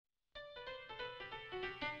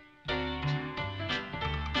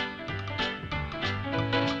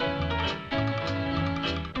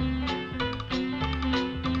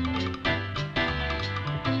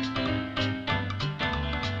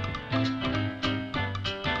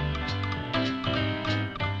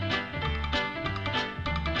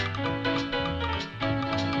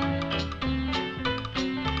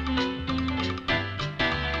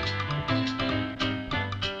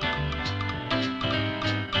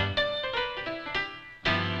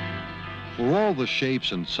For all the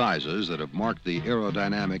shapes and sizes that have marked the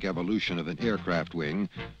aerodynamic evolution of an aircraft wing,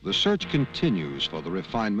 the search continues for the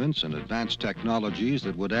refinements and advanced technologies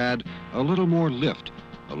that would add a little more lift,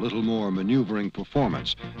 a little more maneuvering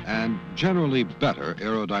performance, and generally better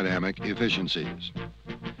aerodynamic efficiencies.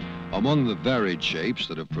 Among the varied shapes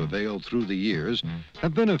that have prevailed through the years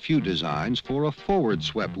have been a few designs for a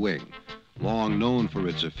forward-swept wing, long known for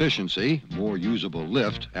its efficiency, more usable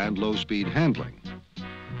lift, and low-speed handling.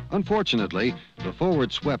 Unfortunately, the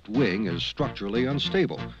forward-swept wing is structurally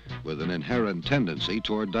unstable, with an inherent tendency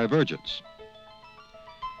toward divergence.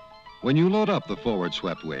 When you load up the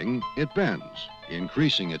forward-swept wing, it bends,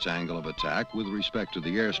 increasing its angle of attack with respect to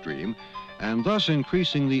the airstream, and thus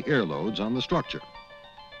increasing the air loads on the structure.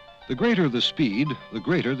 The greater the speed, the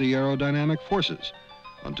greater the aerodynamic forces,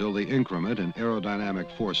 until the increment in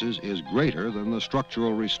aerodynamic forces is greater than the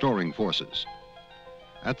structural restoring forces.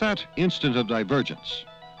 At that instant of divergence,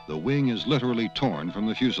 the wing is literally torn from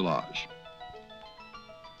the fuselage.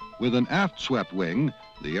 With an aft-swept wing,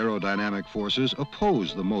 the aerodynamic forces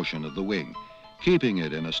oppose the motion of the wing, keeping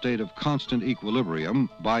it in a state of constant equilibrium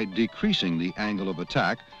by decreasing the angle of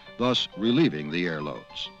attack, thus relieving the air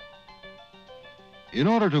loads. In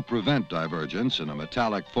order to prevent divergence in a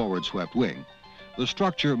metallic forward-swept wing, the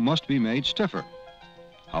structure must be made stiffer.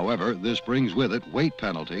 However, this brings with it weight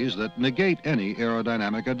penalties that negate any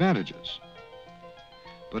aerodynamic advantages.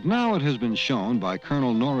 But now it has been shown by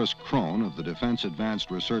Colonel Norris Crone of the Defense Advanced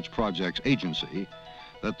Research Projects Agency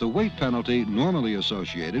that the weight penalty normally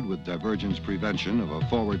associated with divergence prevention of a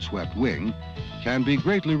forward-swept wing can be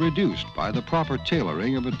greatly reduced by the proper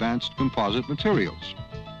tailoring of advanced composite materials.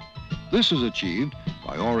 This is achieved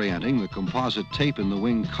by orienting the composite tape in the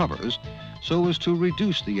wing covers so as to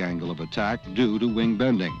reduce the angle of attack due to wing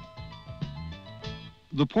bending.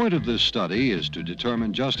 The point of this study is to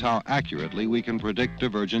determine just how accurately we can predict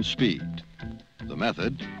divergence speed. The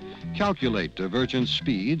method: calculate divergence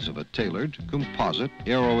speeds of a tailored, composite,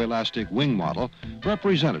 aeroelastic wing model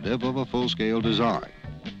representative of a full-scale design.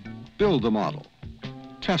 Build the model,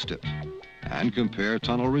 test it, and compare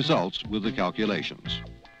tunnel results with the calculations.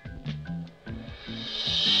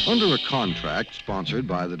 Under a contract sponsored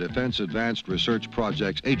by the Defense Advanced Research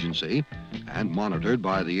Projects Agency and monitored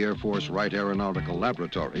by the Air Force Wright Aeronautical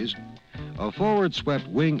Laboratories, a forward-swept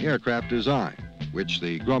wing aircraft design, which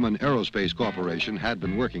the Grumman Aerospace Corporation had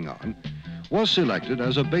been working on, was selected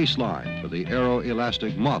as a baseline for the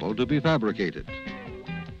aeroelastic model to be fabricated.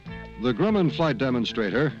 The Grumman flight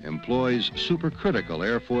demonstrator employs supercritical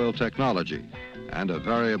airfoil technology and a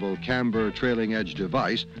variable camber trailing edge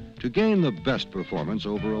device to gain the best performance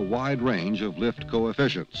over a wide range of lift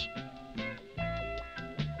coefficients.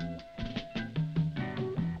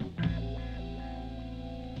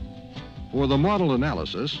 For the model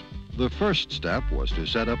analysis, the first step was to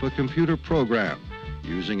set up a computer program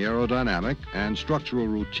using aerodynamic and structural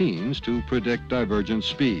routines to predict divergence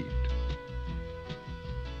speed.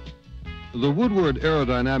 The Woodward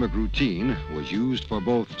aerodynamic routine was used for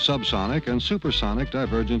both subsonic and supersonic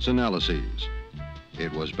divergence analyses.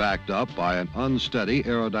 It was backed up by an unsteady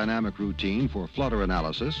aerodynamic routine for flutter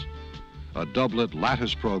analysis, a doublet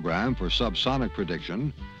lattice program for subsonic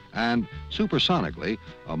prediction, and supersonically,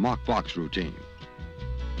 a Mach box routine.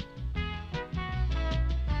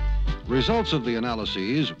 Results of the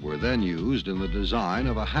analyses were then used in the design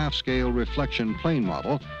of a half-scale reflection plane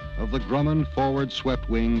model of the Grumman forward-swept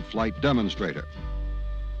wing flight demonstrator.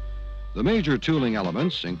 The major tooling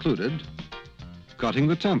elements included cutting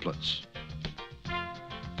the templates,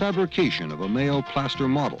 fabrication of a male plaster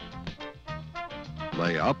model,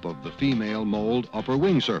 layup of the female mold upper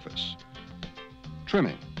wing surface,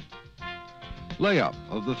 trimming, layup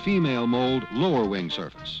of the female mold lower wing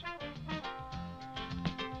surface,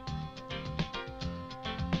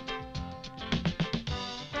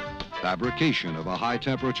 fabrication of a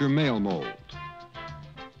high-temperature male mold,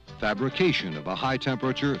 fabrication of a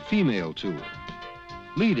high-temperature female tool,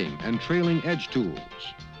 leading and trailing edge tools,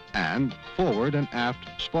 and forward and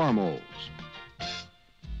aft spar molds.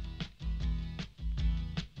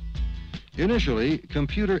 Initially,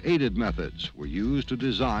 computer-aided methods were used to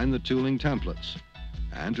design the tooling templates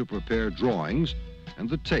and to prepare drawings and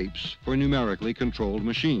the tapes for numerically controlled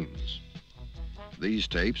machines. These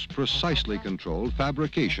tapes precisely controlled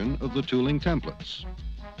fabrication of the tooling templates.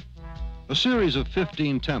 A series of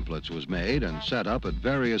 15 templates was made and set up at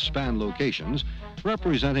various span locations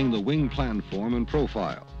representing the wing plan form and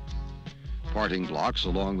profile. Parting blocks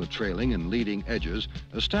along the trailing and leading edges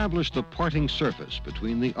established the parting surface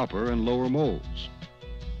between the upper and lower molds.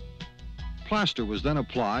 Plaster was then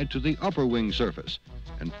applied to the upper wing surface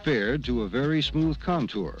and faired to a very smooth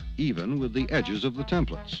contour, even with the edges of the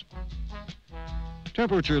templates.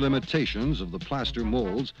 Temperature limitations of the plaster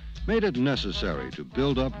molds made it necessary to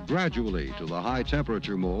build up gradually to the high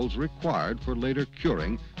temperature molds required for later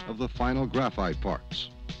curing of the final graphite parts.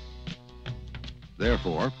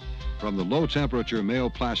 Therefore, from the low temperature male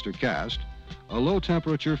plaster cast, a low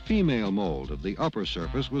temperature female mold of the upper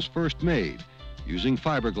surface was first made using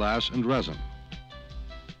fiberglass and resin.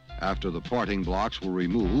 After the parting blocks were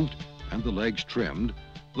removed and the legs trimmed,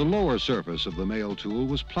 the lower surface of the male tool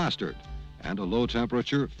was plastered and a low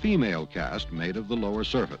temperature female cast made of the lower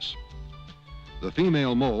surface. The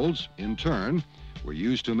female molds, in turn, were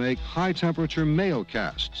used to make high temperature male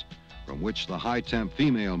casts, from which the high temp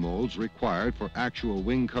female molds required for actual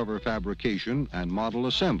wing cover fabrication and model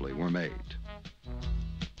assembly were made.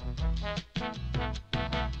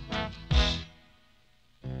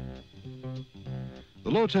 The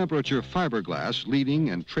low temperature fiberglass leading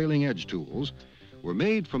and trailing edge tools were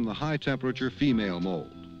made from the high temperature female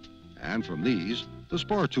mold, and from these the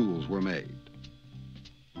spar tools were made.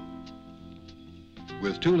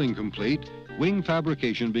 With tooling complete, wing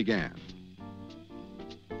fabrication began.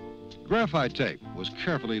 Graphite tape was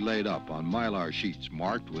carefully laid up on mylar sheets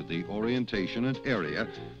marked with the orientation and area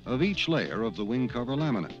of each layer of the wing cover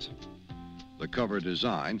laminate. The cover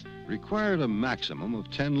design required a maximum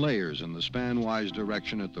of 10 layers in the span-wise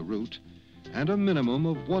direction at the root and a minimum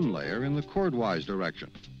of 1 layer in the chord-wise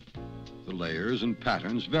direction. The layers and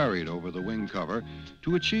patterns varied over the wing cover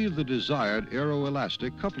to achieve the desired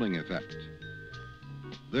aeroelastic coupling effect.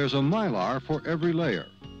 There's a mylar for every layer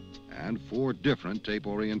and 4 different tape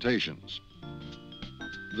orientations.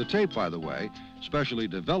 The tape, by the way, specially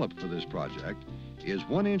developed for this project, is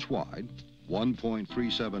 1 inch wide,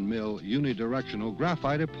 1.37 mil unidirectional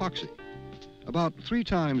graphite epoxy, about 3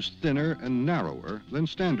 times thinner and narrower than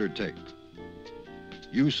standard tape.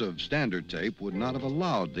 Use of standard tape would not have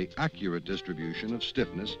allowed the accurate distribution of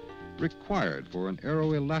stiffness required for an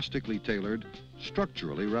aeroelastically tailored,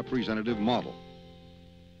 structurally representative model.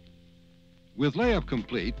 With layup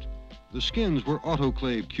complete, the skins were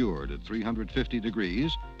autoclave cured at 350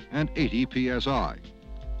 degrees and 80 psi.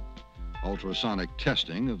 Ultrasonic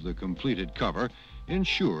testing of the completed cover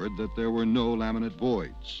ensured that there were no laminate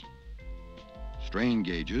voids. Strain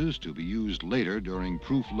gauges, to be used later during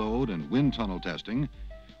proof load and wind tunnel testing,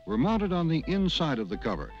 were mounted on the inside of the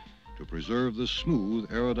cover to preserve the smooth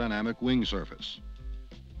aerodynamic wing surface.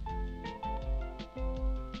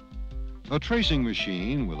 A tracing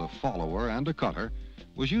machine with a follower and a cutter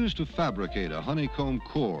was used to fabricate a honeycomb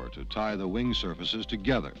core to tie the wing surfaces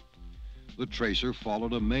together. The tracer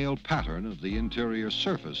followed a male pattern of the interior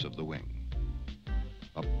surface of the wing.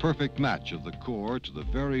 A perfect match of the core to the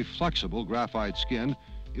very flexible graphite skin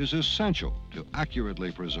is essential to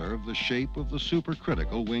accurately preserve the shape of the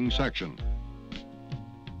supercritical wing section.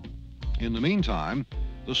 In the meantime,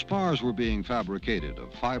 the spars were being fabricated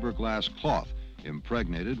of fiberglass cloth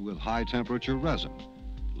impregnated with high temperature resin,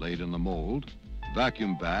 laid in the mold,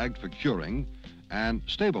 vacuum bagged for curing, and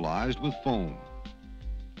stabilized with foam.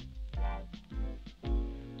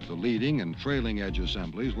 The leading and trailing edge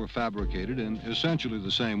assemblies were fabricated in essentially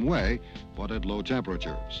the same way, but at low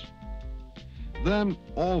temperatures. Then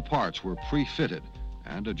all parts were pre-fitted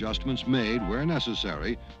and adjustments made where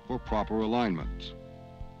necessary for proper alignment.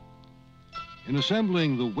 In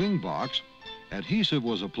assembling the wing box, adhesive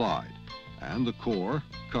was applied, and the core,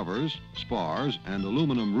 covers, spars, and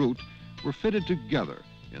aluminum root were fitted together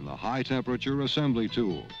in the high temperature assembly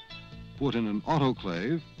tool, put in an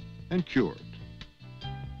autoclave, and cured.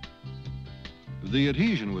 The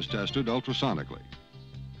adhesion was tested ultrasonically.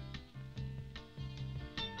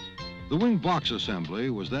 The wing box assembly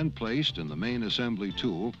was then placed in the main assembly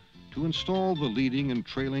tool to install the leading and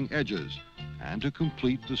trailing edges and to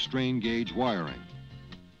complete the strain gauge wiring.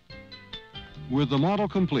 With the model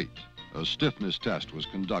complete, a stiffness test was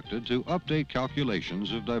conducted to update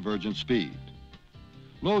calculations of divergent speed.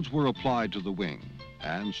 Loads were applied to the wing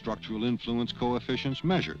and structural influence coefficients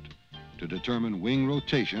measured to determine wing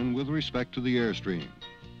rotation with respect to the airstream.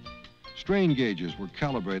 Strain gauges were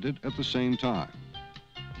calibrated at the same time.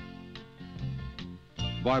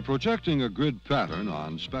 By projecting a grid pattern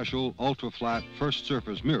on special ultra-flat first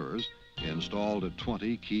surface mirrors installed at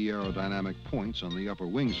 20 key aerodynamic points on the upper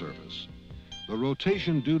wing surface, the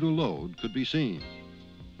rotation due to load could be seen.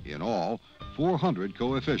 In all, 400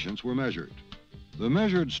 coefficients were measured. The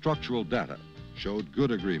measured structural data showed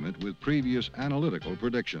good agreement with previous analytical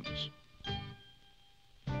predictions.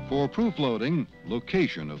 For proof loading,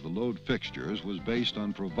 location of the load fixtures was based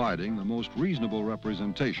on providing the most reasonable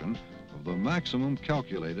representation of the maximum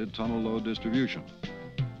calculated tunnel load distribution.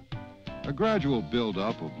 A gradual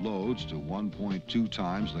buildup of loads to 1.2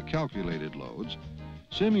 times the calculated loads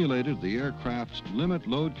simulated the aircraft's limit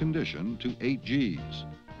load condition to 8 Gs.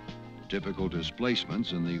 Typical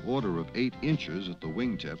displacements in the order of 8 inches at the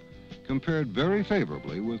wingtip compared very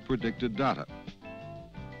favorably with predicted data.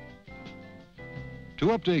 To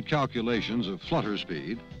update calculations of flutter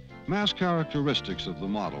speed, mass characteristics of the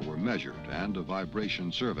model were measured and a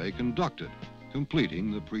vibration survey conducted,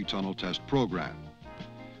 completing the pre-tunnel test program.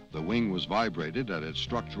 The wing was vibrated at its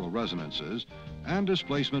structural resonances and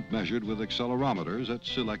displacement measured with accelerometers at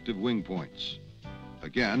selective wing points.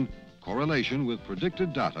 Again, correlation with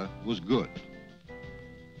predicted data was good.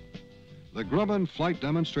 The Grumman flight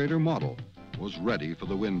demonstrator model was ready for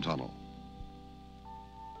the wind tunnel.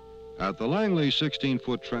 At the Langley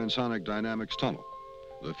 16-foot transonic dynamics tunnel,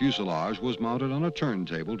 the fuselage was mounted on a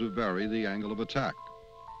turntable to vary the angle of attack.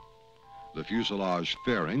 The fuselage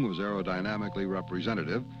fairing was aerodynamically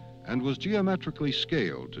representative and was geometrically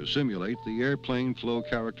scaled to simulate the airplane flow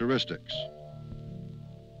characteristics.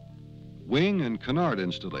 Wing and canard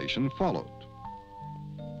installation followed.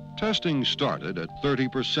 Testing started at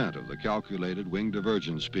 30% of the calculated wing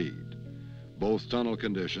divergence speed. Both tunnel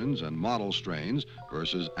conditions and model strains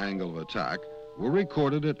versus angle of attack were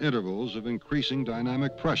recorded at intervals of increasing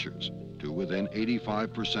dynamic pressures to within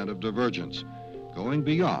 85% of divergence, going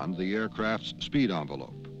beyond the aircraft's speed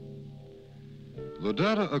envelope. The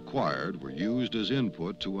data acquired were used as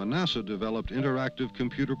input to a NASA-developed interactive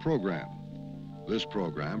computer program. This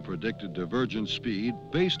program predicted divergence speed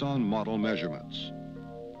based on model measurements.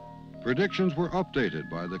 Predictions were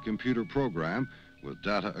updated by the computer program with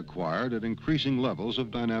data acquired at increasing levels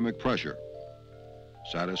of dynamic pressure.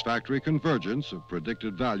 Satisfactory convergence of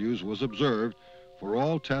predicted values was observed for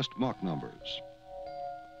all test Mach numbers.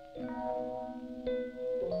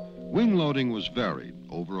 Wing loading was varied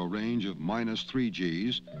over a range of -3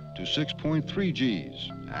 Gs to 6.3 Gs,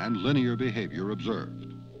 and linear behavior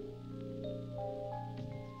observed.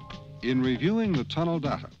 In reviewing the tunnel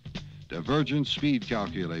data, divergence speed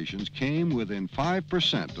calculations came within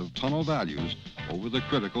 5% of tunnel values over the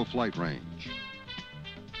critical flight range.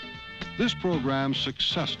 This program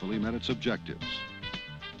successfully met its objectives.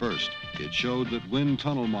 First, it showed that wind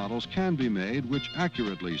tunnel models can be made which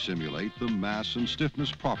accurately simulate the mass and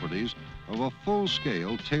stiffness properties of a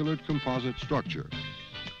full-scale tailored composite structure.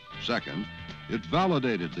 Second, it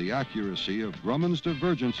validated the accuracy of Grumman's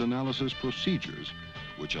divergence analysis procedures,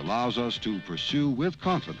 which allows us to pursue with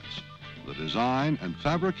confidence the design and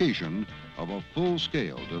fabrication of a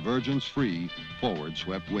full-scale divergence-free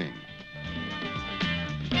forward-swept wing.